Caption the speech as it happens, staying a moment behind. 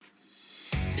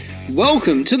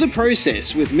Welcome to The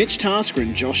Process with Mitch Tasker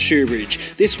and Josh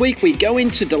Shoebridge. This week we go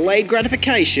into delayed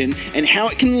gratification and how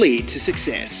it can lead to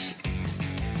success.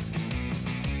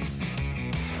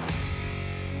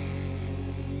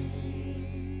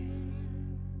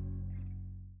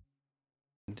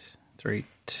 Three,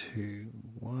 two,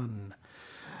 one.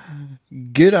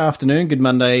 Good afternoon, good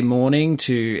Monday morning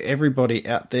to everybody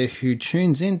out there who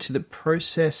tunes in to The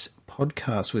Process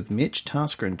podcast with Mitch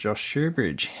Tasker and Josh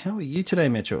Shoebridge. How are you today,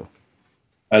 Mitchell?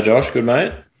 Hi, Josh. Good,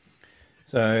 mate.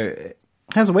 So,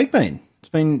 how's the week been? It's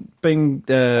been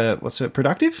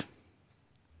productive?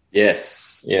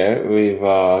 Yes. Yeah, we've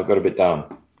got a bit done.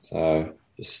 So,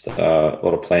 just a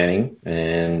lot of planning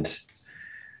and,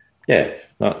 yeah,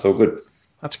 no, it's all good.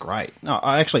 That's great. No,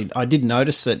 I did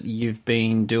notice that you've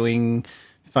been doing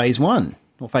phase 1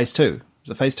 or phase 2.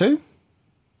 Is it phase 2?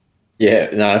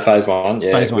 Yeah, no, phase 1.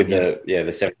 Yeah, phase 1, with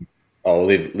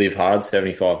the Live Hard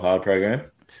 75 Hard program.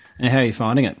 And how are you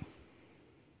finding it?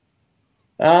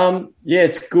 Yeah,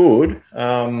 it's good.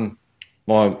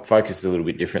 My focus is a little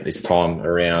bit different this time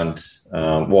around.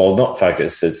 Well, not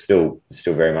focus. It's still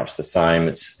very much the same.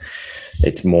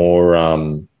 It's more.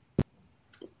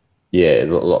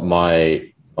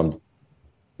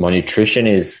 My nutrition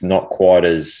is not quite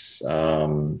as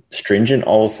stringent,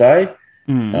 I'll say.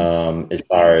 As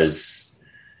far as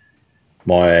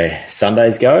my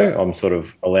Sundays go, I'm sort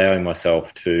of allowing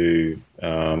myself to.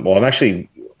 I'm actually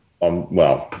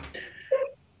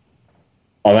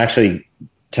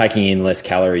taking in less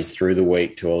calories through the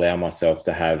week to allow myself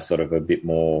to have sort of a bit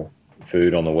more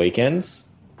food on the weekends.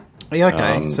 Yeah,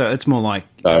 okay. So it's more like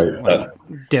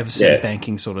deficit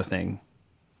banking sort of thing.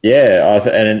 Yeah,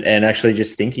 and actually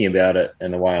just thinking about it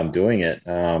and the way I'm doing it,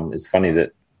 it's funny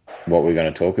that what we're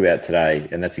going to talk about today,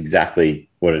 and that's exactly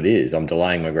what it is. I'm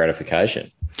delaying my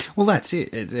gratification. Well, that's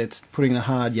it. It's putting the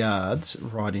hard yards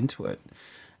right into it.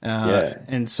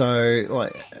 And so,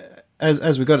 like,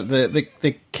 as we got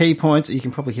the key points, you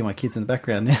can probably hear my kids in the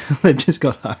background now. They've just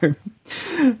got home.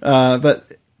 But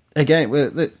again,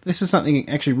 this is something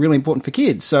actually really important for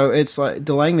kids. So it's like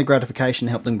delaying the gratification to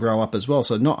help them grow up as well.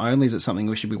 So not only is it something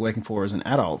we should be working for as an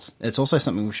adult, it's also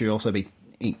something we should also be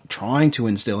trying to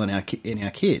instill in our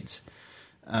kids.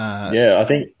 I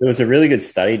think there was a really good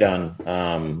study done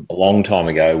a long time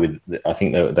ago I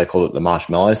think they call it the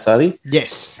marshmallow study.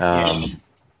 Yes.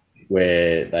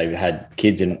 Where they had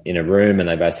kids in a room and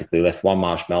they basically left one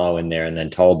marshmallow in there and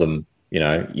then told them,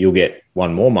 you'll get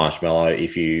one more marshmallow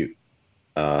if you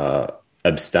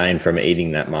abstain from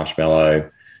eating that marshmallow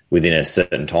within a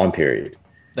certain time period.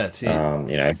 That's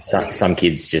it. Some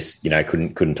kids just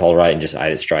couldn't tolerate and just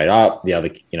ate it straight up. The other,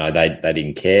 they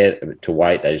didn't care to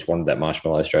wait; they just wanted that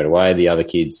marshmallow straight away. The other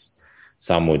kids,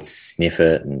 some would sniff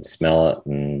it and smell it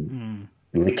and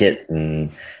lick it and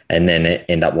then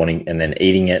end up wanting and then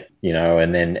eating it.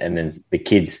 And then the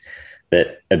kids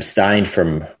that abstained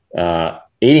from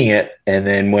eating it and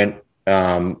then went.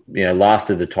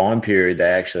 Lasted the time period,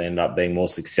 they actually end up being more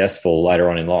successful later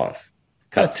on in life.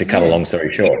 Cut a long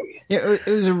story short. Yeah, it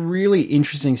was a really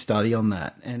interesting study on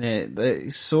that, and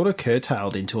it sort of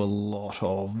curtailed into a lot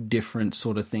of different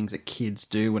sort of things that kids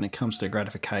do when it comes to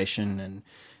gratification and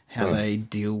how they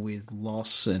deal with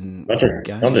loss and not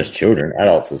just children,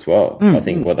 adults as well. I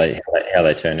think how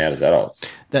they turn out as adults.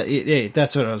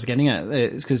 That's what I was getting at.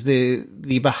 It's because the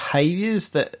behaviours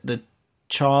that the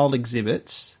child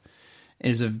exhibits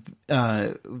is a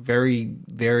very,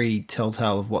 very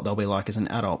telltale of what they'll be like as an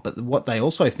adult. But what they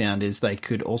also found is they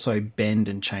could also bend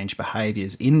and change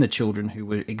behaviours in the children who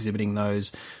were exhibiting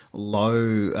those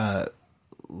low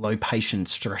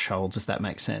patience thresholds, if that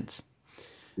makes sense.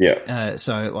 Yeah.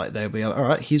 So like they'll be, all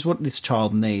right, here's what this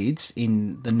child needs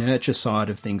in the nurture side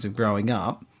of things of growing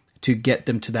up to get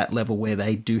them to that level where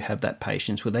they do have that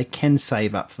patience, where they can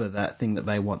save up for that thing that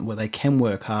they want, where they can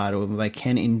work hard, or where they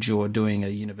can endure doing a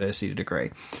university degree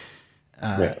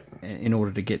in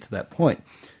order to get to that point.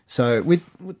 So with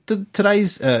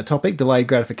today's topic, delayed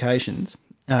gratifications,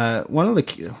 one of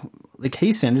the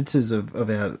key sentences of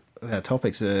our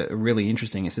topics are really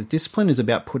interesting. It says, discipline is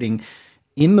about putting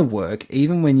in the work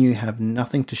even when you have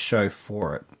nothing to show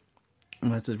for it.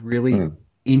 And that's a really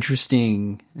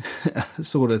interesting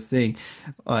sort of thing.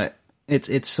 Like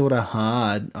it's sort of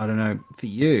hard, I don't know for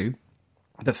you,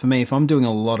 but for me, if I'm doing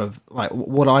a lot of like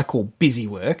what I call busy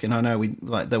work, and I know we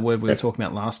like the word we were talking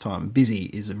about last time, busy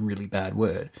is a really bad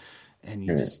word, and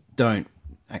you just don't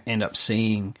end up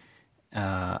seeing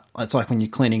it's like when you're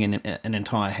cleaning an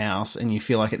entire house and you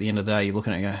feel like at the end of the day you're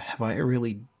looking at it and go, have I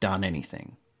really done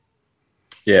anything?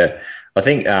 Yeah, I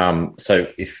think so.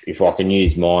 If I can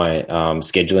use my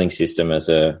scheduling system as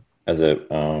an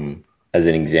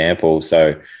example,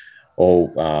 so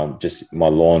all just my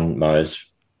lawn mowers.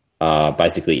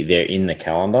 Basically, they're in the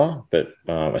calendar, but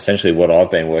essentially what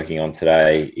I've been working on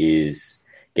today is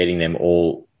getting them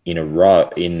all in a row,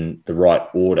 in the right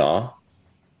order,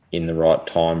 in the right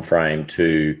time frame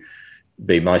to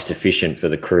be most efficient for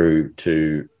the crew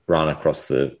to run across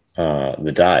the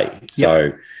day. Yep.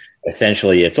 So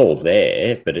essentially, it's all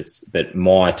there, but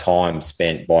my time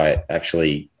spent by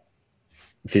actually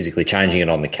physically changing it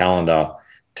on the calendar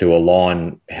to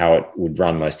align how it would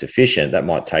run most efficient. That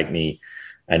might take me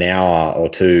an hour or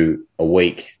two a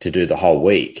week to do the whole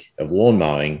week of lawn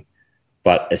mowing,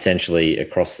 but essentially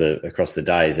across the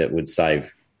days, it would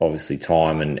save obviously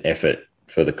time and effort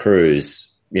for the crews,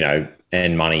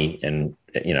 and money, and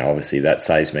obviously that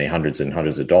saves me hundreds and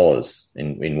hundreds of dollars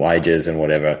in wages and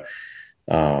whatever,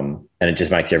 and it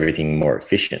just makes everything more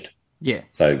efficient. Yeah.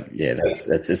 So yeah,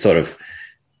 it's sort of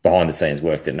behind the scenes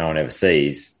work that no one ever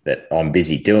sees that I'm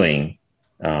busy doing,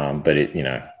 but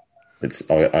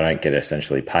I don't get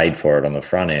essentially paid for it on the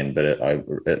front end, but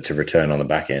it's a return on the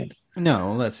back end.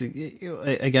 No, that's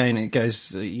again. It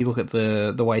goes. You look at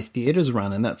the way theaters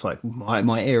run, and that's like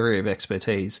my area of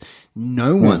expertise.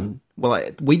 No one. Well,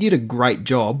 we did a great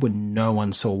job when no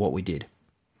one saw what we did.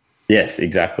 Yes,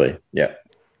 exactly. Yeah.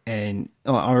 And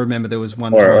I remember there was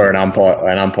one or an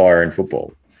umpire in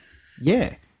football.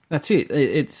 Yeah, that's it.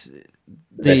 It's the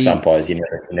best umpires you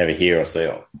never hear or see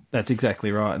of. That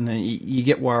exactly right. And then you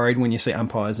get worried when you see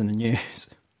umpires in the news.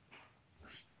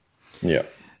 Yeah.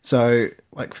 So,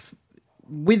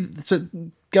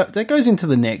 that goes into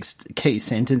the next key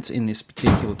sentence in this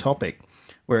particular topic,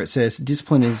 where it says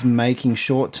discipline is making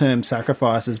short-term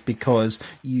sacrifices because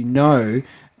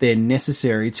they're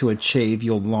necessary to achieve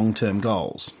your long-term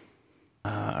goals.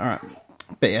 All right.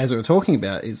 But as we were talking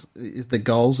about, is the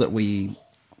goals that we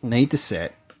need to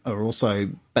set are also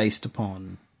based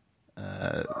upon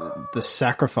the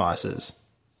sacrifices.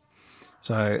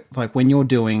 So, when you're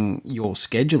doing your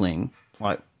scheduling,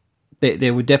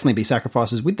 there would definitely be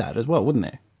sacrifices with that as well, wouldn't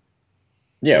there?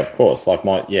 Yeah, of course.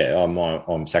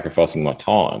 I'm sacrificing my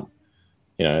time.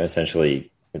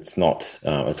 Essentially, it's not.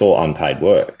 It's all unpaid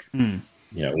work. Mm.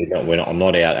 I'm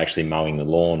not out actually mowing the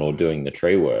lawn or doing the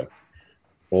tree work.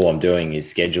 All I'm doing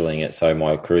is scheduling it so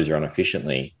my crews run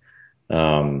efficiently.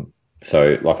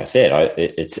 So, like I said,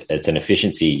 it's an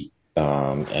efficiency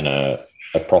and a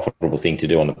profitable thing to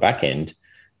do on the back end,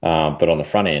 but on the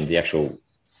front end, the actual,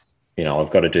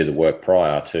 I've got to do the work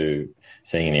prior to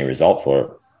seeing any result for it.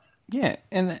 Yeah,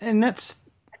 and this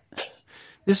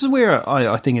is where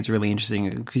I think it's really interesting,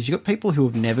 because you've got people who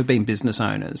have never been business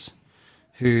owners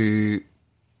who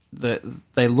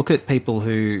they look at people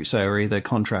who are either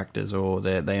contractors or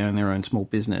they own their own small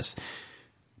business,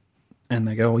 and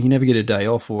they go, "Well, you never get a day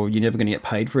off, or you're never going to get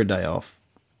paid for a day off."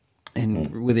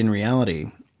 And within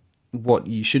reality, what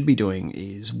you should be doing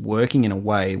is working in a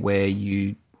way where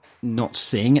you not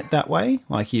seeing it that way.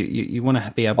 Like you want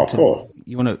to be able to, course.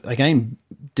 You want to, again,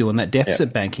 doing that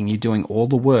deficit banking, you're doing all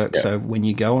the work. Yeah. So when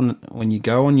you go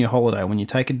on your holiday, when you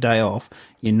take a day off,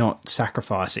 you're not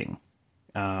sacrificing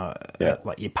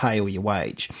like your pay or your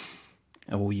wage,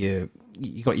 or you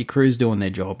got your crews doing their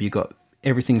job. You got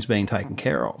everything's being taken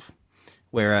care of.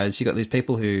 Whereas you got these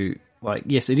people who,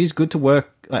 yes, it is good to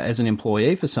work as an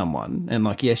employee for someone, and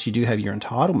yes, you do have your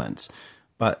entitlements,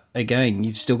 but again,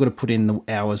 you've still got to put in the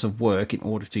hours of work in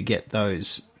order to get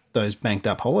those banked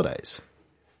up holidays.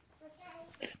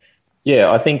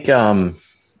 Yeah, I think talking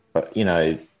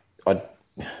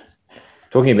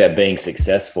about being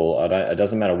successful, it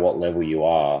doesn't matter what level you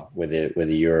are,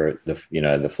 whether you're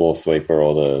the floor sweeper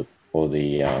or the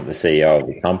CEO of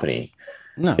the company.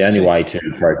 No, the only way to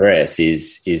progress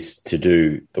is to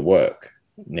do the work.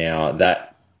 Now,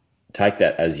 take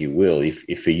that as you will.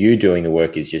 If for you doing the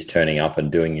work is just turning up and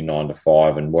doing your 9 to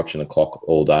 5 and watching the clock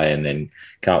all day and then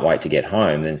can't wait to get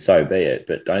home, then so be it.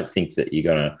 But don't think that you're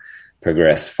going to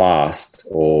progress fast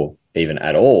or even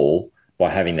at all by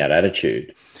having that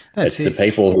attitude. It's the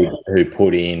people who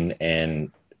put in and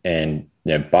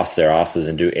bust their asses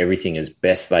and do everything as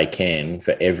best they can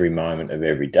for every moment of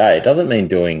every day. It doesn't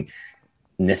mean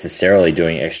necessarily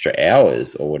doing extra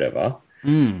hours or whatever,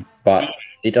 but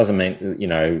it doesn't mean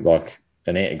like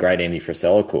a great Andy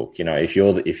Frisella cook. If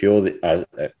you're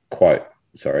the quote,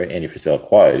 Andy Frisella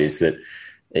quote is that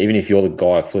even if you're the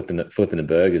guy flipping the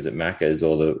burgers at Macca's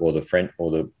or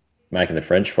the making the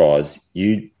French fries,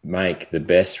 you make the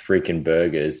best freaking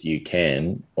burgers you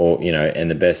can,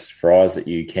 and the best fries that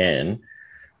you can,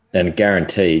 and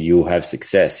guaranteed you'll have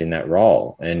success in that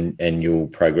role, and you'll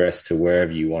progress to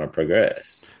wherever you want to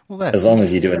progress. Well, as long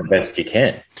as you're doing the best you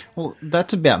can. Well,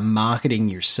 that's about marketing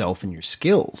yourself and your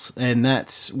skills. And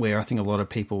that's where I think a lot of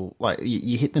people, like,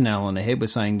 you hit the nail on the head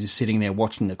with saying just sitting there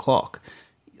watching the clock.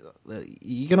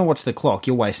 You're going to watch the clock,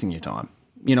 you're wasting your time.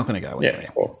 You're not going to go anywhere. Yeah,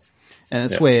 of course. And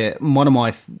that's where one of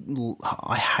my,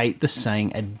 I hate the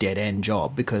saying a dead end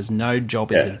job, because no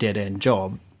job is a dead end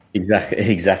job.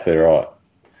 Exactly right.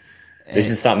 This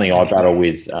is something I battle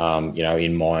with,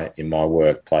 in my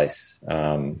workplace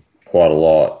quite a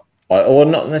lot. Or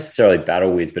not necessarily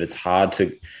battle with, but it's hard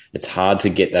to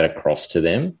get that across to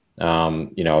them.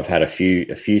 I've had a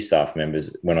few staff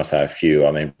members. When I say a few,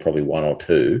 I mean probably one or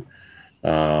two, who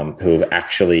have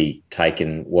actually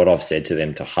taken what I've said to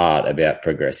them to heart about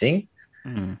progressing.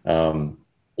 And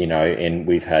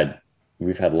we've had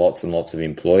lots and lots of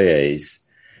employees,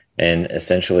 and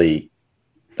essentially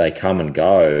they come and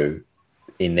go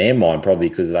in their mind, probably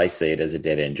because they see it as a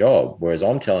dead end job. Whereas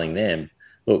I'm telling them,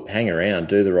 look, hang around,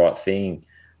 do the right thing,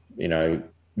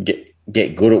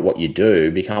 get good at what you do,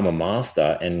 become a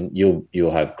master, and you'll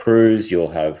have crews,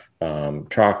 you'll have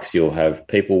trucks, you'll have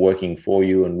people working for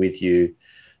you and with you,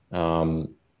 and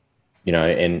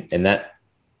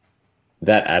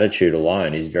that attitude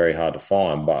alone is very hard to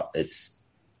find. But it's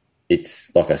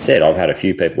like I said, I've had a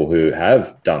few people who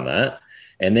have done that,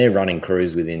 and they're running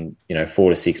crews within 4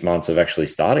 to 6 months of actually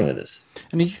starting with us.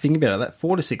 And if you think about it, that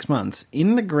 4 to 6 months,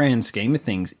 in the grand scheme of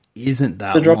things, isn't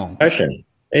that it's a drop long. In the ocean.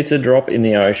 It's a drop in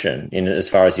the ocean as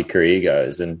far as your career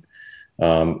goes, and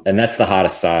that's the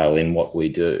hardest sale in what we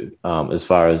do as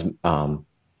far as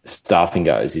staffing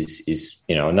goes. Is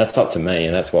and that's up to me,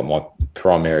 and that's what my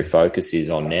primary focus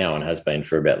is on now, and has been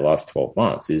for about the last 12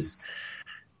 months. Is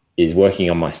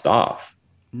working on my staff.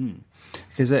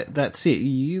 Because that's it.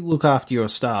 You look after your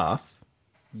staff,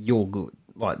 you're good.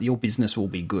 Like, your business will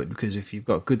be good, because if you've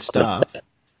got good staff,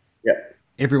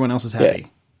 everyone else is happy. Yeah.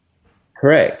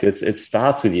 Correct. It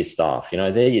starts with your staff.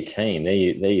 They're your team.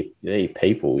 They're your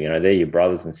people. They're your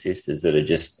brothers and sisters that are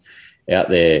just out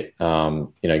there,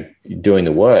 doing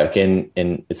the work. And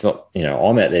it's not,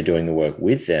 I'm out there doing the work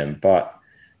with them. But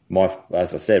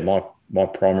as I said, my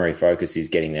primary focus is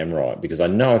getting them right, because I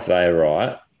know if they're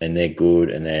right and they're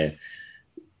good and they're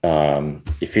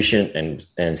efficient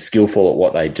and skillful at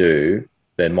what they do,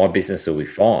 then my business will be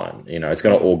fine. It's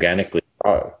going to organically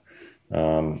grow.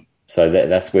 So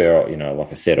that's where,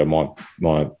 like I said, my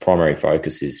primary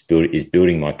focus is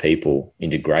building my people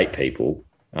into great people,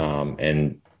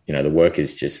 and the work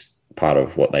is just part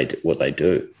of what they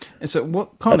do. And so,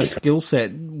 what kind of skill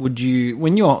set would you,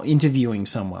 when you're interviewing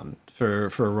someone for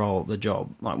a role at the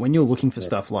job, like when you're looking for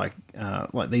stuff like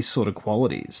these sort of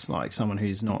qualities, like someone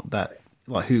who's not that,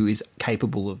 like who is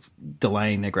capable of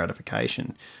delaying their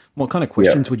gratification, what kind of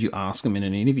questions would you ask them in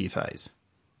an interview phase?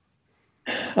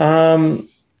 That's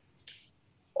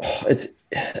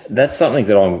something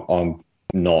that I'm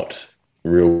not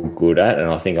real good at,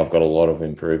 and I think I've got a lot of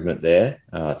improvement there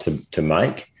to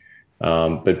make.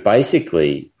 But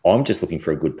basically, I'm just looking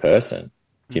for a good person,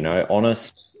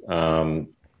 honest,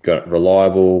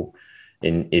 reliable,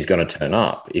 and is going to turn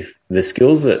up. If the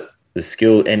skills, and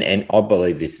I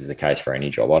believe this is the case for any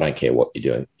job. I don't care what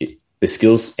you're doing. The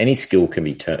skills, any skill can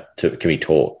be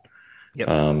taught. Yep.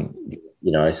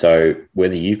 So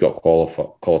whether you've got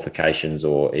qualifications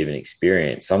or even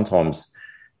experience, sometimes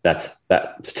that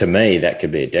to me, that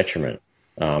could be a detriment,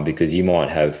 because you might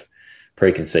have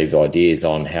preconceived ideas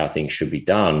on how things should be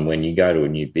done. When you go to a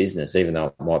new business, even though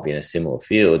it might be in a similar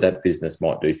field, that business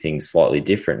might do things slightly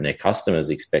different, and their customers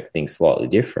expect things slightly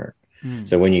different.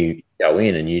 So when you go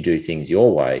in and you do things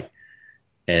your way,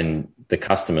 and the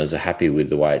customers are happy with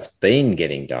the way it's been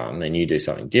getting done, and you do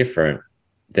something different,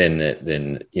 then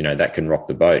that can rock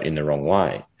the boat in the wrong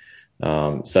way.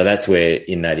 So that's where,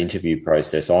 in that interview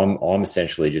process, I'm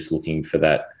essentially just looking for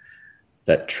that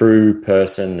true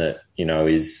person that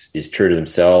is true to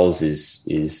themselves,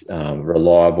 is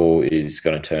reliable, is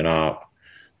going to turn up,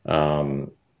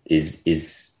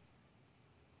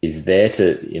 is there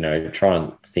to try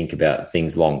and think about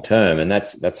things long term, and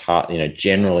that's hard.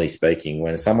 Generally speaking,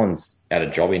 when someone's at a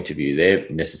job interview, they're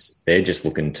just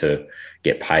looking to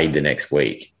get paid the next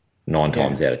week, 9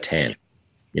 times out of 10.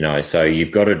 So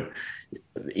you've got to,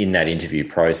 in that interview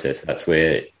process, that's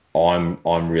where I'm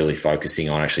really focusing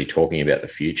on actually talking about the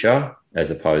future,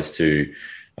 as opposed to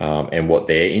and what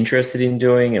they're interested in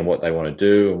doing and what they want to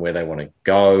do and where they want to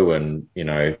go, and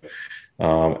and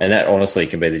that honestly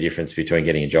can be the difference between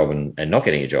getting a job and not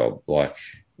getting a job. Like,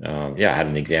 I had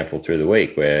an example through the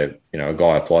week where, a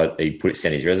guy applied, he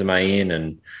sent his resume in,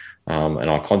 and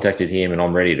I contacted him, and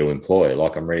I'm ready to employ,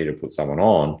 like I'm ready to put someone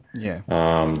on.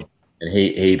 And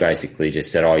he basically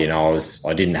just said, "Oh,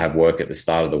 I didn't have work at the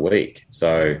start of the week,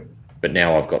 but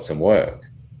now I've got some work."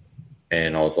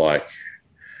 And I was like,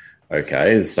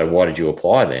 "Okay, so why did you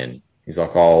apply then?" He's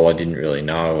like, "Oh, I didn't really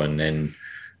know, and then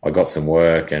I got some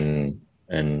work, and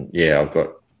yeah, I've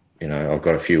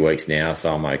got a few weeks now,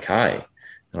 so I'm okay."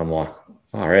 And I'm like,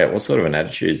 "All right, what sort of an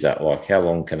attitude is that? Like, how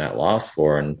long can that last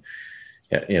for?" And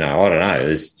I don't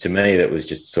know. To me, that was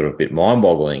just sort of a bit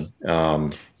mind-boggling.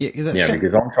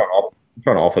 Because I'm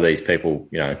trying to offer these people,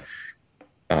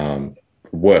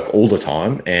 work all the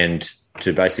time, and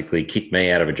to basically kick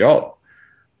me out of a job.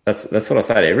 That's what I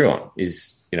say to everyone: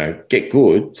 is get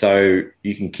good so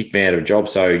you can kick me out of a job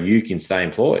so you can stay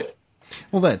employed.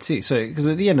 Well, that's it. So, because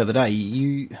at the end of the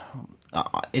day,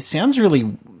 it sounds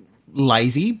really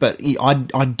lazy, but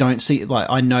I don't see, like,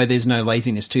 I know there's no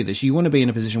laziness to this. You want to be in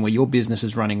a position where your business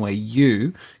is running, where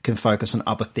you can focus on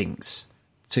other things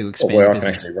to expand where the I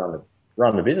business. can actually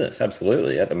run the business.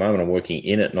 Absolutely. At the moment, I'm working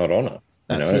in it, not on it.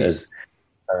 That's it.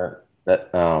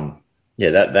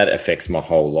 That affects my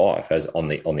whole life. As on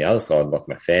the other side, like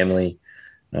my family,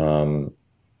 my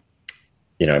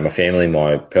family,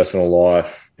 my personal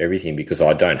life, everything, because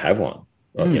I don't have one.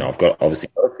 I've got obviously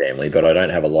got a family, but I don't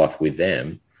have a life with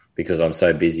them because I'm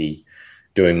so busy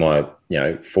doing my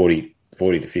 40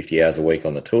 to 50 hours a week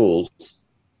on the tools.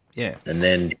 Yeah. And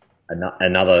then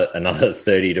another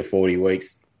 30 to 40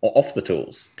 weeks off the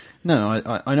tools. No,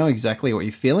 I know exactly what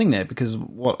you're feeling there, because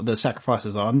what the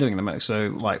sacrifices I'm doing the most. So,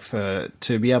 like,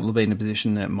 to be able to be in a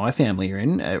position that my family are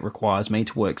in, it requires me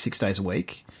to work 6 days a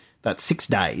week. That's 6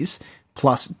 days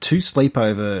plus 2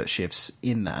 sleepover shifts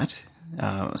in that.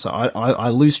 So I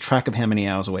lose track of how many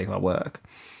hours a week I work.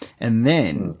 And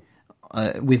then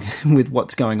with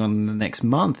what's going on in the next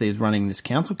month is running this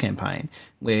council campaign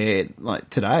where, like,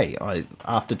 today,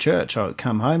 after church, I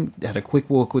come home, had a quick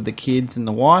walk with the kids and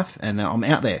the wife, and then I'm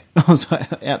out there. I was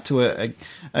out to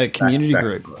a community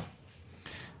group.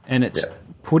 And it's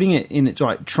putting it in, it's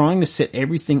like trying to set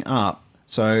everything up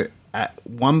so at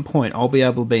one point I'll be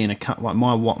able to be in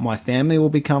my family will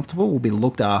be comfortable, will be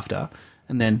looked after,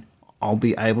 and then I'll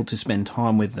be able to spend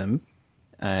time with them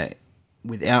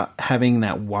without having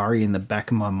that worry in the back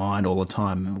of my mind all the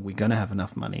time. Are we going to have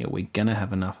enough money? Are we going to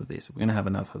have enough of this? Are we going to have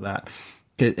enough of that?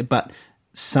 But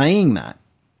saying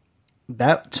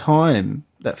that time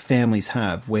that families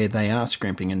have where they are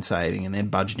scrimping and saving and they're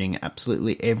budgeting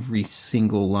absolutely every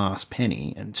single last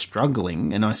penny and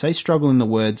struggling, and I say struggle in the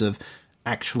words of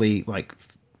actually, like,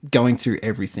 going through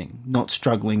everything, not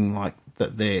struggling like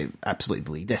that they're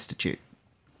absolutely destitute.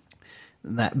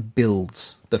 That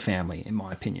builds the family, in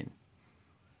my opinion.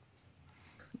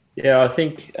 Yeah, I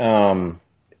think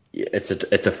it's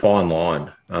a fine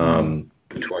line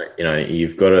between,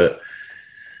 you've got to,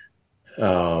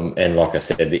 and like I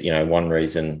said, that one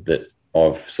reason that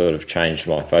I've sort of changed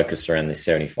my focus around this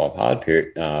 75 hard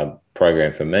period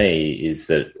program for me is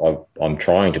that I'm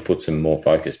trying to put some more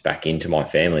focus back into my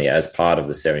family as part of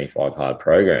the 75 hard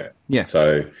program. Yeah.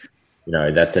 So,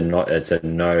 that's a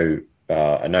no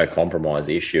compromise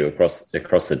issue across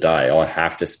the day. I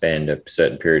have to spend a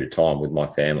certain period of time with my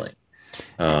family.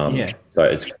 So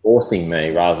it's forcing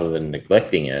me, rather than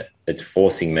neglecting it, it's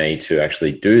forcing me to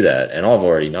actually do that. And I've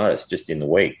already noticed just in the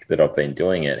week that I've been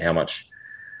doing it, how much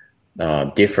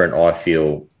different I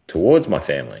feel towards my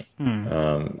family.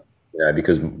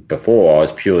 Because before I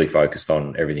was purely focused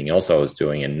on everything else I was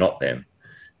doing and not them.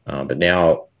 But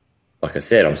now, like I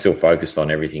said, I'm still focused on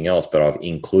everything else, but I've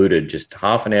included just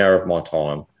half an hour of my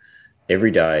time every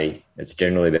day. It's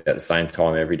generally about the same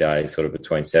time every day, sort of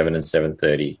between 7 and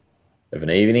 7:30 of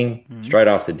an evening, straight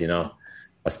after dinner.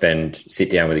 I sit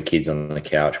down with the kids on the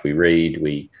couch. We read,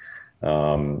 we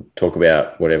talk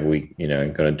about whatever we,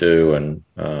 going to do. And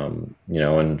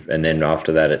then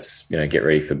after that, it's, get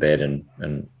ready for bed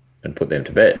and put them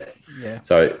to bed. Yeah.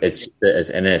 So it's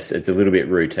a little bit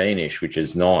routine-ish, which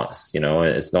is nice.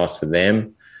 It's nice for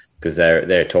them because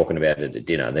they're talking about it at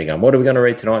dinner. They're going, "What are we going to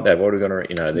read tonight, Dad? What are we going to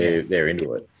read?" They're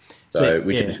into it.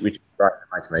 Which is great. It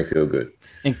makes me feel good.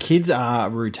 And kids are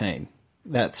routine.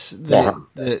 That's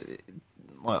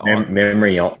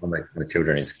memory on the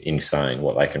children is insane.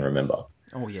 What they can remember.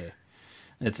 Oh yeah.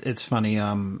 It's funny.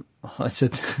 I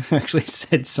actually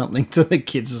said something to the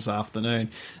kids this afternoon.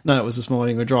 No, it was this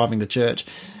morning. We're driving to church,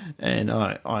 and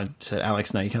I said,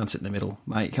 "Alex, no, you can't sit in the middle,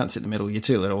 mate. You can't sit in the middle. You're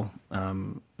too little.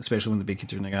 Especially when the big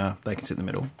kids are in the car, they can sit in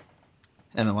the middle."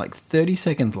 And then, like 30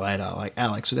 seconds later, like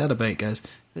Alex, without a beat, goes,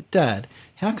 "But Dad,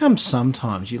 how come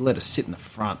sometimes you let us sit in the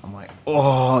front?" I'm like,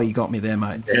 "Oh, you got me there,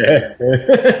 mate. Yeah.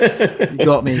 You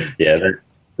got me." Yeah,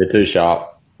 they're too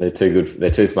sharp. They're too good.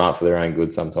 They're too smart for their own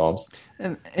good sometimes.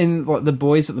 And like the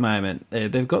boys at the moment,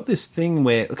 they've got this thing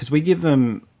where, because we give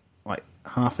them like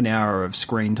half an hour of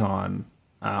screen time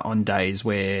on days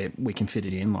where we can fit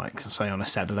it in, like say on a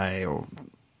Saturday or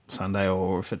Sunday,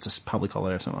 or if it's a public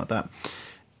holiday or something like that.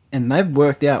 And they've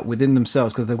worked out within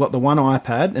themselves, because they've got the one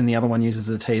iPad and the other one uses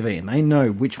the TV, and they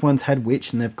know which one's had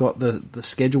which, and they've got the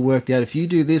schedule worked out. If you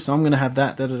do this, I'm going to have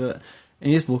that. Da, da, da.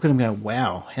 And you just look at them and go,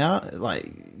 wow, how,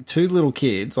 like, two little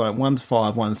kids, like one's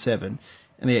 5, one's 7,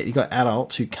 and yet you've got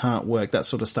adults who can't work that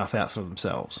sort of stuff out for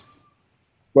themselves.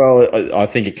 Well, I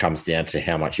think it comes down to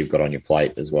how much you've got on your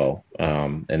plate as well.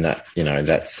 And that,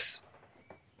 that's,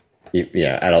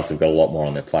 adults have got a lot more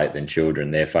on their plate than children.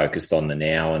 They're focused on the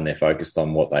now, and they're focused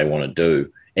on what they want to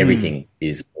do. Everything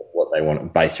is what they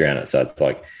want, based around it. So it's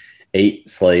like eat,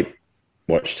 sleep,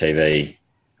 watch TV,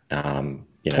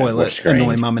 toilet,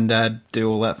 annoy mum and dad,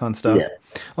 do all that fun stuff. Yeah.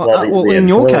 Well, yeah, in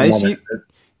your case,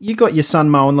 you got your son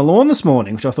mowing the lawn this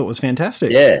morning, which I thought was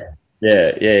fantastic. Yeah.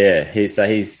 He's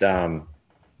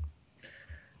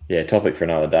topic for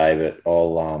another day, but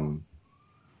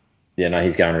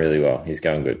he's going really well. He's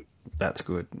going good. That's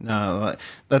good. No,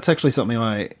 that's actually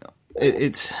something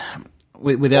it's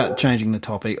without changing the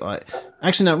topic. Like,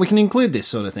 actually, no, we can include this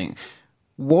sort of thing.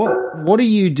 What are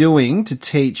you doing to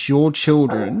teach your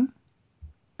children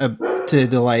to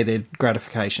delay their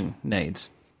gratification needs?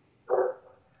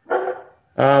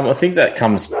 I think that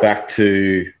comes back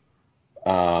to,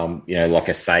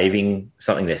 like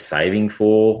something they're saving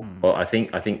for. Well, I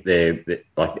think they're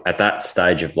like at that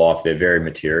stage of life, they're very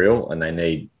material, and they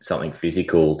need something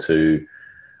physical to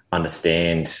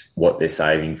understand what they're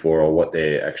saving for, or what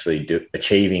they're actually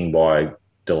achieving by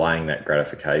delaying that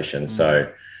gratification. So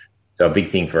a big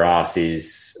thing for us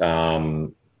is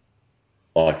so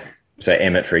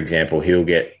Emmett, for example, he'll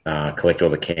get collect all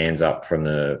the cans up from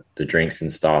the drinks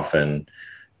and stuff, and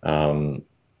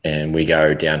we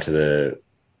go down to the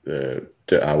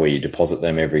where you deposit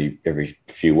them every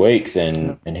few weeks,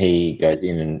 and he goes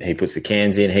in and he puts the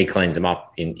cans in, he cleans them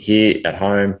up in here at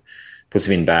home, puts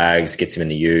them in bags, gets them in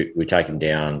the ute, we take them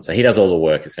down. So he does all the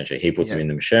work essentially. He puts them in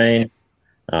the machine.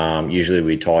 Usually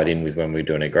we tie it in with when we're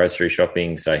doing our grocery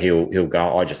shopping. So he'll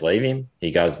go. I just leave him. He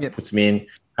goes, puts them in,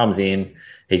 comes in.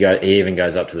 He even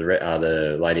goes up to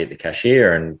the lady at the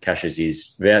cashier and cashes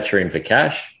his voucher in for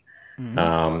cash.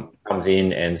 Comes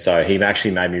in, and so he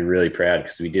actually made me really proud,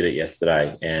 because we did it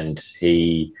yesterday, and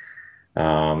he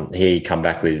come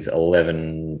back with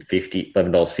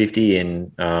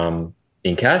 $11.50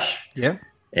 in cash. Yeah,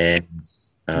 and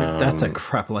that's a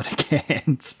crap load of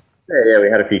cans. Yeah, we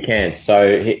had a few cans.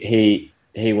 So he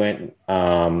went.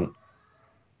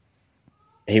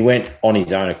 He went on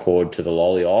his own accord to the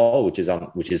lolly aisle, which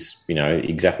is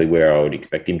exactly where I would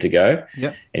expect him to go.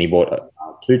 Yep. And he bought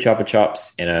 2 Chupa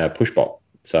Chups and a push pop,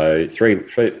 so three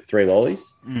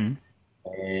lollies, and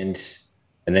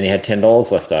then he had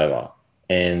 $10 left over.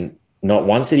 And not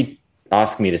once did he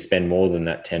ask me to spend more than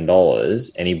that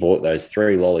 $10. And he bought those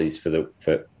 3 lollies for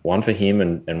one for him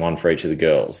and one for each of the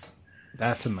girls.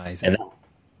 That's amazing. And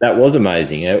that was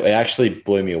amazing. It actually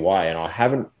blew me away. And I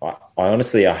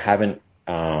honestly haven't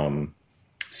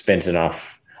spent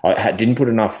enough. I didn't put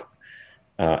enough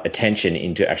attention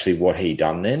into actually what he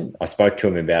done then. I spoke to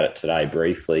him about it today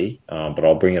briefly, but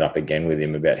I'll bring it up again with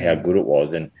him about how good it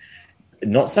was. And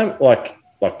not so like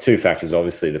 2 factors,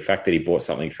 obviously, the fact that he bought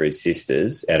something for his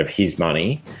sisters out of his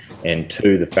money, and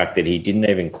 2, the fact that he didn't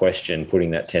even question putting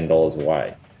that $10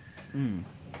 away.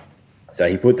 So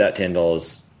he put that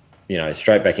 $10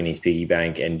 straight back in his piggy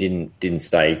bank, and didn't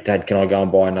say, Dad, can I go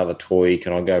and buy another toy?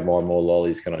 Can I go buy more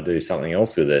lollies? Can I do something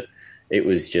else with it? It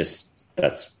was just,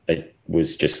 that's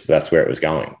where it was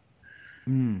going.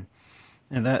 And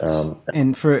that's,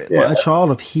 and for a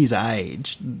child of his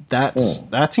age,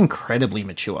 that's incredibly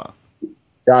mature.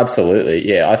 Absolutely.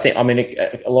 Yeah.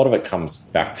 A lot of it comes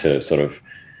back to sort of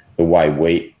the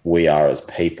way we are as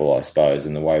people, I suppose,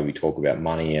 and the way we talk about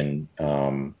money, and,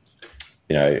 and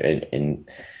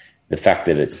the fact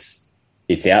that it's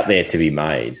out there to be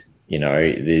made.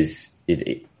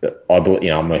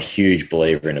 I'm a huge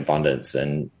believer in abundance,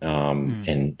 and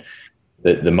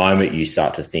the moment you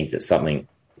start to think that something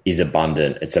is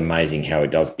abundant, it's amazing how it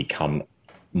does become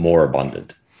more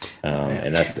abundant.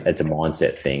 And it's a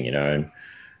mindset thing, and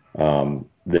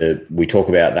we talk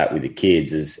about that with the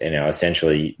kids is,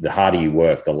 essentially the harder you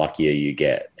work, the luckier you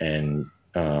get. And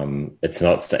it's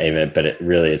not even, but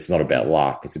it's not about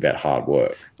luck. It's about hard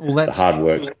work. Well, the hard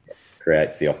work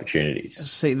creates the opportunities.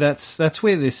 See, that's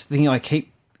where this thing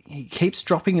he keeps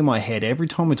dropping in my head every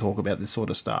time we talk about this sort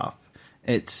of stuff.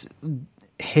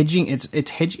 hedging.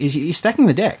 You're stacking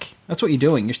the deck. That's what you're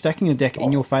doing. You're stacking the deck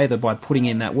in your favour by putting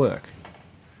in that work.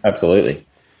 Absolutely.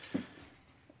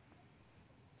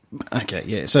 Okay,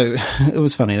 yeah. So it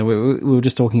was funny. We were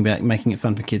just talking about making it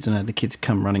fun for kids, and I had the kids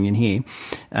come running in here,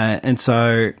 and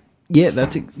so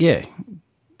that's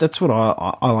what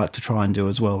I like to try and do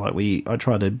as well. Like I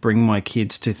try to bring my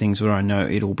kids to things where I know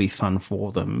it'll be fun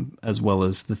for them, as well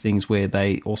as the things where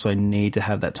they also need to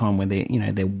have that time where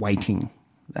they're waiting,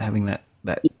 they're having that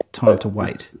time to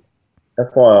wait.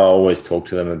 That's why I always talk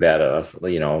to them about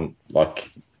it.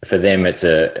 Like for them, it's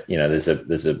there's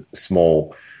a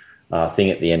small thing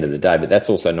at the end of the day, but that's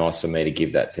also nice for me to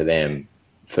give that to them.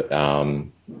 I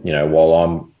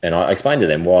explain to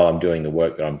them while I'm doing the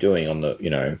work that I'm doing on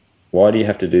the, why do you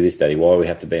have to do this, Daddy? Why do we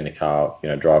have to be in the car,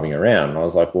 driving around? And I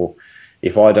was like, well,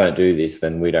 if I don't do this,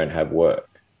 then we don't have work.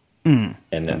 And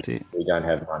then we don't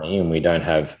have money, and we don't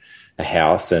have a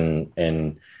house, and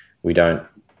we're not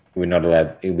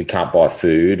allowed, we can't buy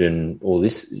food and all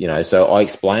this, So I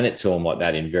explain it to them like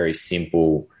that in very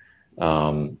simple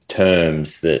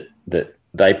terms that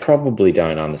they probably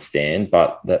don't understand,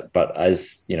 but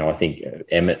as I think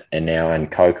Emmett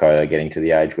and Coco are getting to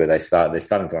the age where they're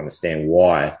starting to understand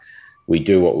why we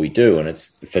do what we do, and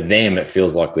it's for them it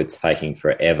feels like it's taking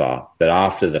forever. But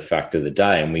after the fact of the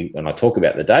day, and I talk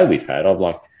about the day we've had, I'm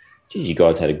like, geez, you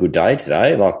guys had a good day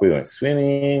today. Like we went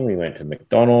swimming, we went to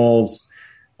McDonald's,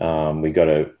 we got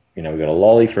a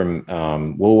lolly from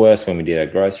Woolworths when we did our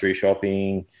grocery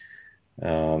shopping.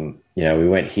 We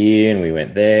went here and we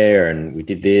went there and we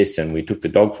did this and we took the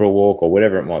dog for a walk or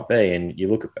whatever it might be. And you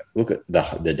look at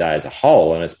the day as a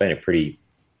whole, and it's been a pretty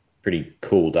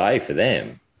cool day for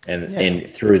them. And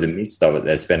through the midst of it,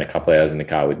 they spent a couple of hours in the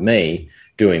car with me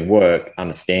doing work,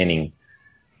 understanding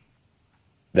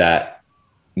that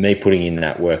me putting in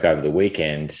that work over the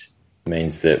weekend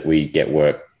means that we get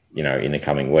work, in the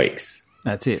coming weeks.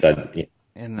 That's it. So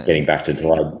getting back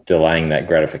to delaying that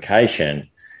gratification,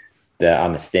 the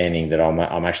understanding that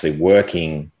I'm actually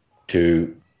working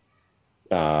to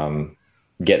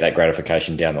get that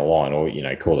gratification down the line, or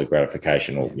call it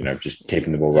gratification, or just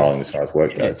keeping the ball rolling as far as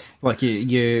work goes. Like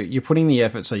you're putting the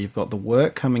effort, so you've got the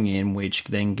work coming in, which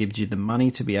then gives you the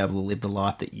money to be able to live the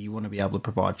life that you want to be able to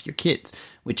provide for your kids.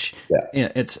 Which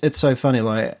it's so funny.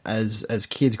 Like as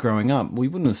kids growing up, we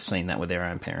wouldn't have seen that with our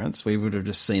own parents. We would have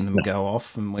just seen them go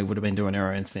off, and we would have been doing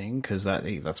our own thing because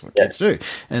that's what kids do.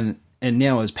 And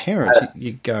now as parents,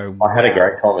 you go, wow. I had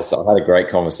a great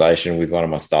conversation with one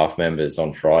of my staff members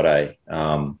on Friday.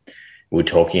 We were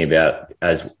talking about,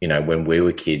 as when we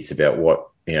were kids, about what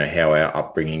how our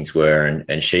upbringings were,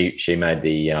 and she made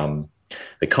the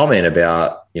comment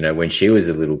about when she was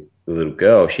a little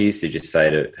girl, she used to just say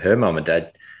to her mum and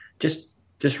dad, just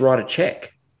write a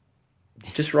check,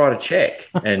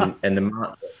 and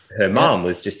her mum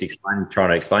was just trying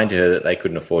to explain to her that they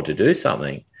couldn't afford to do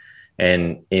something.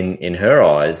 And in her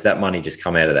eyes, that money just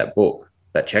come out of that book,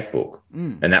 that checkbook,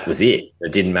 and that was it.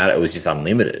 It didn't matter. It was just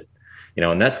unlimited,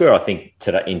 and that's where I think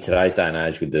in today's day and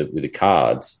age with the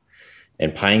cards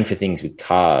and paying for things with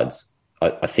cards,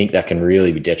 I think that can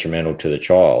really be detrimental to the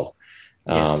child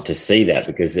to see that,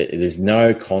 because there's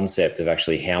no concept of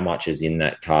actually how much is in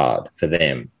that card for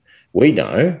them. We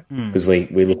know because we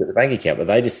look at the bank account, but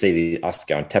they just see us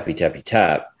going tappy, tappy,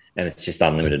 tap, and it's just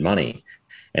unlimited money.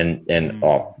 And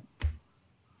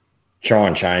try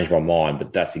and change my mind,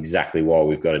 but that's exactly why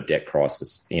we've got a debt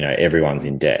crisis. Everyone's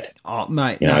in debt. Oh,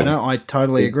 mate, no, I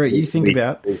totally agree. You think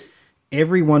about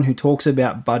everyone who talks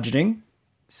about budgeting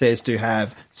says to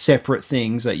have separate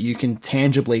things that you can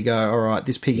tangibly go, all right,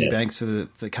 this piggy banks for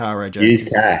the car, Rojo. Use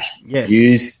cash. Yes.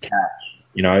 Use cash.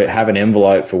 Have an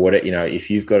envelope for what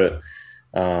if you've got it.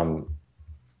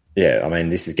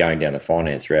 This is going down the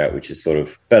finance route, which is sort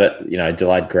of, but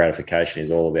delayed gratification is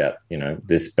all about,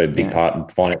 this big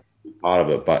part, finance part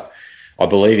of it. But I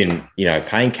believe in,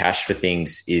 paying cash for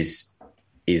things is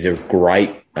a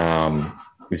great,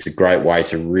 way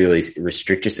to really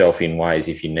restrict yourself in ways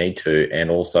if you need to.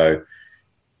 And also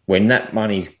when that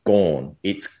money's gone,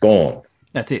 it's gone.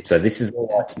 That's it. So this is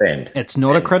all I spend. It's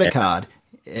not a credit card.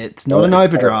 It's not an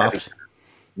overdraft.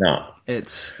 No.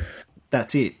 That's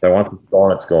it. So once it's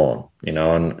gone, it's gone. And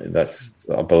I'm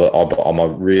a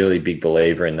really big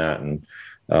believer in that, and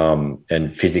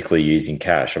physically using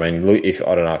cash. I mean, look, I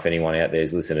don't know if anyone out there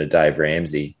has listened to Dave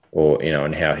Ramsey or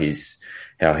and how he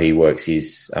works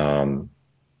his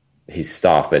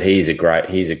stuff, but he's a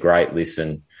great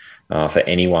listen for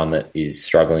anyone that is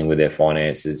struggling with their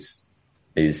finances,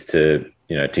 is to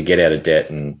get out of debt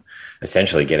and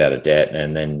essentially get out of debt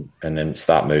and then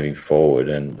start moving forward.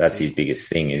 And that's his biggest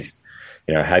thing is,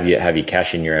 have your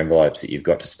cash in your envelopes that you've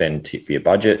got to spend for your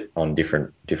budget on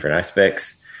different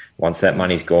aspects. Once that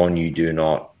money's gone, you do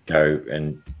not go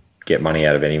and get money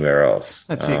out of anywhere else.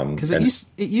 That's it. Because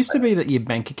it used to be that your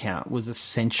bank account was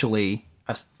essentially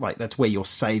that's where your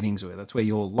savings were. That's where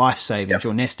your life savings,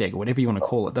 your nest egg, or whatever you want to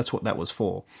call it. That's what that was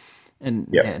for.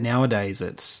 And nowadays,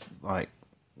 it's like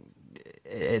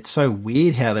it's so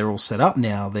weird how they're all set up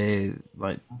now. They're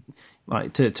like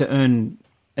to earn.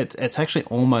 It's actually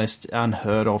almost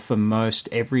unheard of for most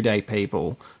everyday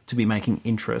people to be making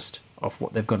interest off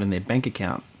what they've got in their bank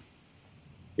account.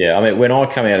 Yeah, I mean, when I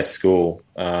come out of school,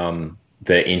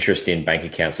 the interest in bank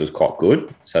accounts was quite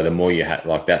good. So the more you had,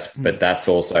 but that's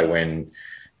also when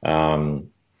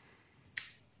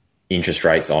interest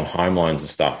rates on home loans and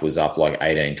stuff was up like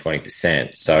 18,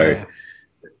 20%. So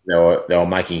they were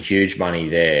making huge money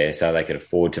there, so they could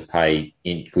afford to pay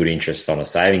good interest on a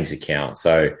savings account.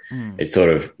 So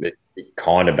it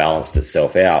kind of balanced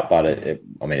itself out, but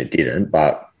it didn't.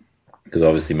 But because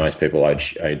obviously most people owed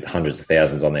hundreds of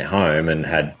thousands on their home and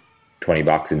had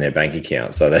 $20 in their bank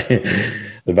account, so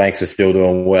the banks were still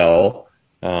doing well.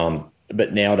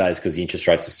 But nowadays, because the interest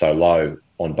rates are so low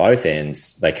on both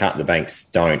ends, they can't. The banks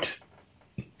don't.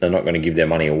 They're not going to give their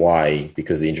money away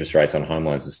because the interest rates on home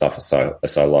loans and stuff are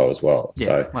so low as well. Yeah,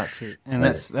 so that's it, and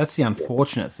that's the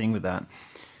unfortunate thing with that.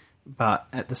 But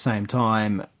at the same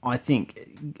time, I think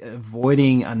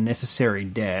avoiding unnecessary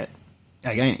debt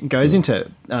again goes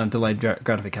into delayed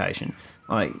gratification.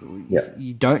 Like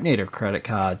you don't need a credit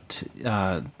card.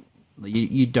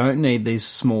 You don't need these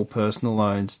small personal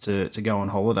loans to go on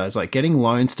holidays. Like getting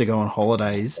loans to go on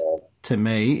holidays, to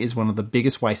me, is one of the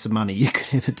biggest wastes of money you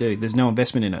could ever do. There's no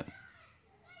investment in it.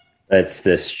 It's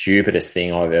the stupidest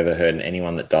thing I've ever heard, and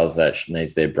anyone that does that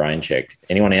needs their brain checked.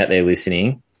 Anyone out there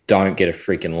listening, don't get a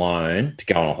freaking loan to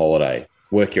go on a holiday.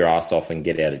 Work your ass off and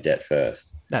get out of debt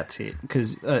first. That's it,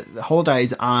 because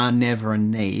holidays are never a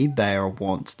need. They are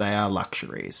wants. They are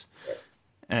luxuries.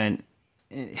 And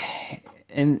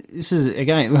this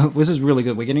is really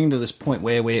good. We're getting to this point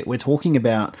where we're talking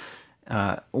about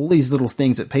all these little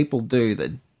things that people do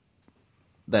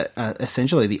that are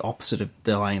essentially the opposite of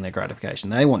delaying their gratification.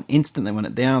 They want instant, they want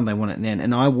it down, they want it then.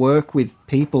 And I work with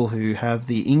people who have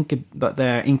that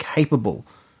they're incapable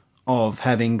of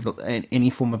having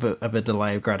any form of a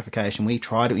delay of gratification. We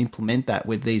try to implement that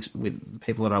with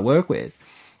people that I work with,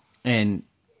 and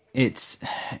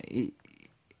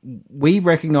we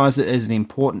recognize it as an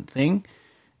important thing,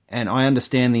 and I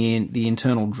understand the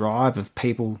internal drive of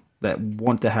people that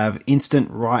want to have instant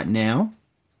right now,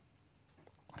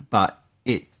 but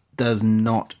it does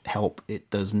not help. It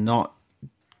does not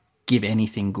give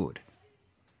anything good.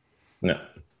 No.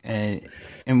 And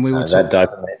we will that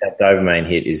dopamine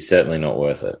hit is certainly not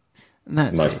worth it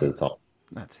most of the time.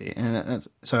 That's it. And that's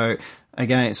so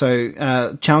again.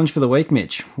 So challenge for the week,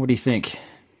 Mitch. What do you think?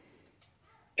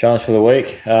 Challenge for the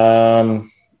week.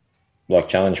 Like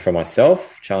challenge for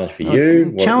myself, challenge for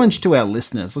you. Challenge to our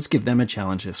listeners. Let's give them a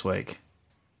challenge this week.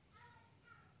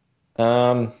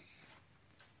 Challenge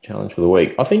for the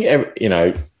week. I think,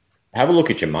 have a look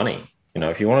at your money.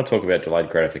 If you want to talk about delayed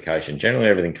gratification, generally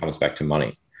everything comes back to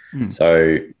money.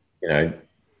 So,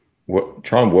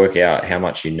 try and work out how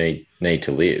much you need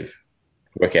to live.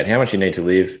 Work out how much you need to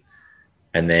live,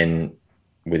 and then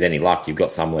with any luck, you've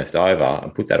got some left over,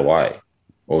 and put that away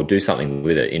or do something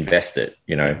with it. Invest it,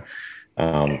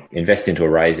 invest into a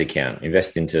raise account,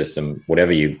 invest into some,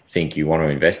 whatever you think you want to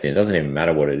invest in. It doesn't even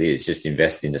matter what it is. Just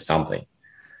invest into something,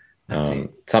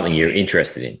 something you're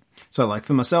interested in. So like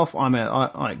for myself,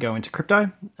 I go into crypto,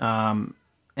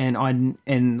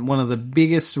 and one of the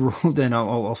biggest rules, and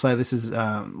I'll say this is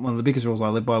one of the biggest rules I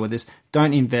live by with this: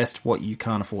 don't invest what you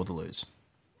can't afford to lose.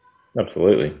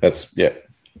 Absolutely, that's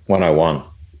 101.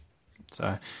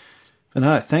 So, but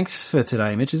no, thanks for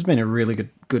today, Mitch. It's been a really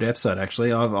good episode.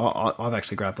 Actually, I've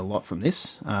actually grabbed a lot from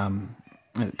this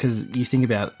because you think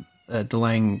about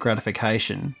delaying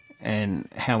gratification and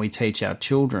how we teach our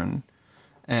children,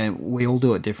 and we all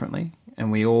do it differently,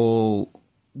 and we all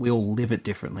live it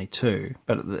differently too.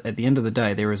 But at the end of the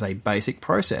day, there is a basic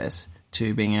process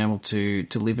to being able to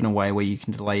live in a way where you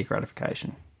can delay your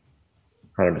gratification.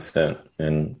 100%,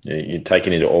 and you're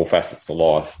taking into all facets of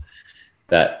life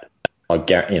that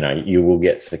you will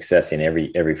get success in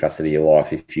every facet of your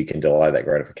life if you can delay that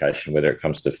gratification, whether it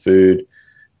comes to food,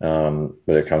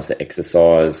 whether it comes to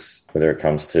exercise, whether it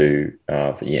comes to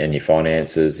and your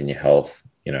finances and your health.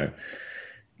 I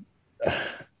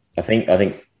think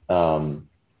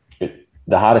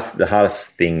the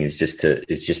hardest thing is just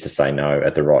to say no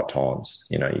at the right times.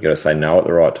 You got to say no at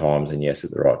the right times and yes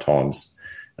at the right times.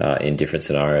 in different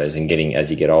scenarios, and getting as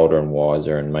you get older and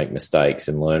wiser and make mistakes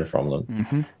and learn from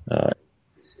them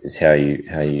is how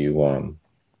you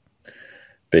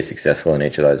be successful in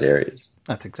each of those areas.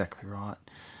 That's exactly right.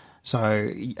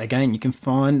 So again, you can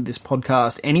find this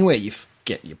podcast anywhere you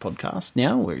get your podcast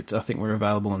now. I think we're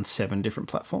available on 7 different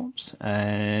platforms.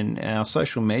 And our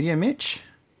social media, Mitch?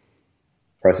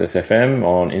 Process FM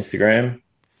on Instagram.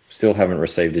 Still haven't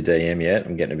received a DM yet.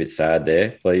 I'm getting a bit sad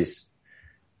there. Please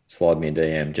slide me a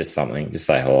DM, just something. Just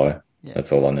say hello. Yeah,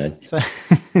 that's all I need.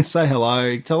 Say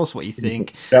hello. Tell us what you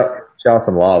think. Show us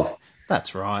some love.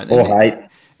 That's right. Or hate.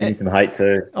 Need some hate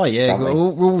too. Oh, yeah.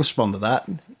 We'll respond to that.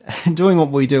 Doing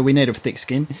what we do, we need a thick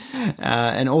skin.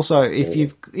 And also, if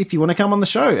you want to come on the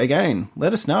show, again,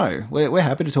 let us know. We're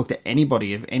happy to talk to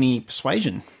anybody of any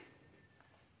persuasion.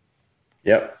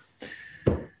 Yep.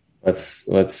 Let's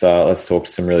talk to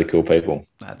some really cool people.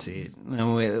 That's it.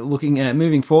 And we're looking at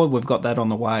moving forward. We've got that on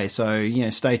the way, so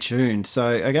stay tuned. So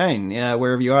again,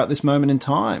 wherever you are at this moment in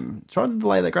time, try to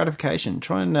delay that gratification.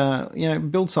 Try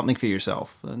and build something for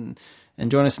yourself, and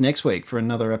join us next week for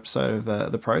another episode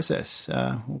of The Process.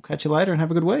 We'll catch you later and have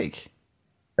a good week.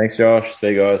 Thanks, Josh. See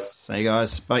you guys. See you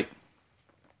guys. Bye.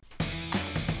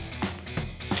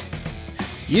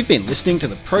 You've been listening to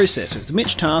The Process with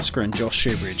Mitch Tasker and Josh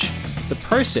Shoebridge. The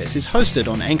Process is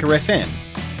hosted on Anchor FM.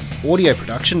 Audio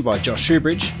production by Josh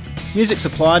Shoebridge. Music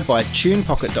supplied by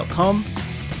tunepocket.com.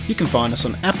 You can find us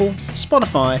on Apple,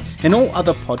 Spotify, and all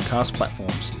other podcast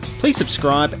platforms. Please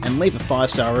subscribe and leave a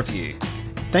 5-star review.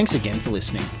 Thanks again for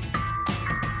listening.